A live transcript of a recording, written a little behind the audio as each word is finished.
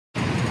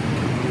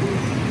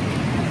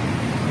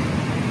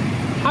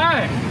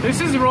This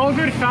is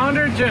Rollgood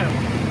founder Jim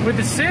with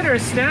the sit or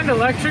stand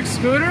electric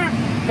scooter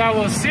that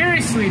will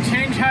seriously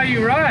change how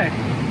you ride.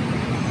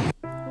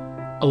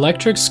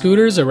 Electric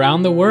scooters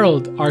around the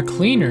world are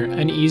cleaner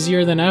and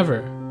easier than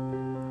ever.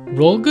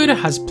 Rollgood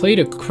has played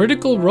a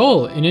critical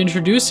role in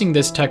introducing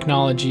this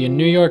technology in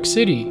New York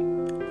City.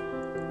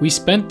 We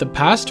spent the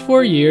past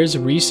 4 years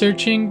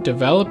researching,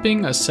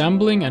 developing,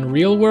 assembling, and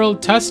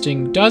real-world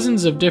testing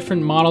dozens of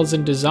different models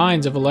and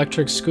designs of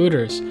electric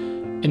scooters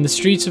in the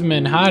streets of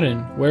Manhattan,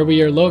 where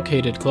we are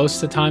located close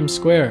to Times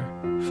Square.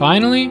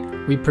 Finally,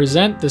 we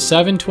present the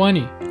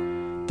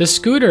 720, the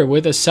scooter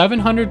with a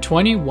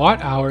 720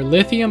 watt-hour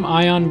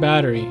lithium-ion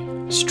battery.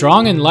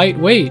 Strong and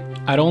lightweight,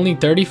 at only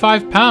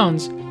 35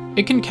 pounds,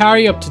 it can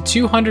carry up to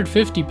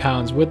 250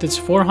 pounds with its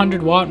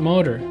 400 watt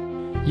motor.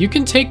 You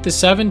can take the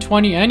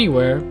 720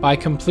 anywhere by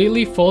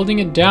completely folding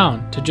it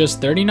down to just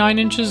 39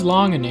 inches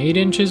long and 8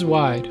 inches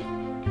wide.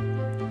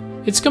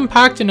 It's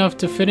compact enough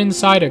to fit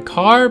inside a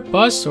car,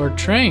 bus, or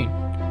train.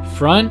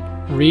 Front,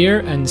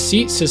 rear, and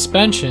seat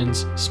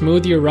suspensions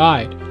smooth your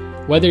ride,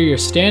 whether you're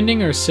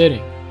standing or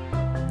sitting.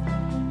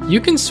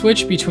 You can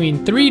switch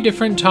between 3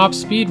 different top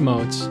speed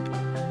modes,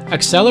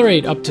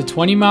 accelerate up to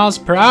 20 miles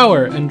per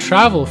hour, and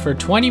travel for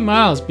 20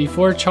 miles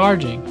before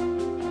charging.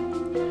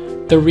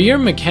 The rear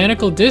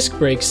mechanical disc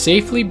brake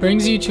safely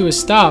brings you to a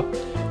stop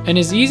and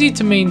is easy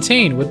to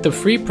maintain with the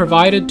free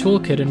provided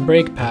toolkit and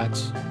brake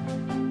pads.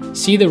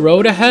 See the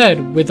road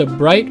ahead with a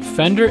bright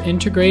fender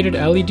integrated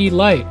LED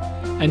light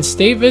and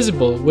stay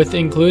visible with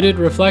included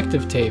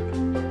reflective tape.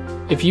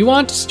 If you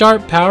want to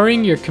start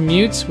powering your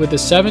commutes with the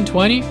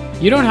 720,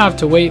 you don't have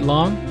to wait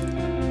long.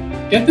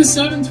 Get the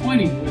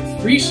 720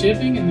 with free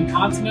shipping in the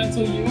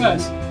continental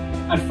US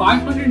at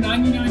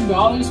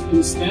 $599 for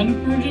the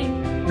standard version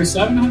or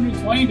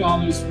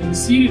 $720 for the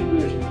seated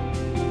version.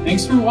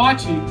 Thanks for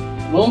watching.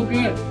 Roll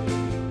good.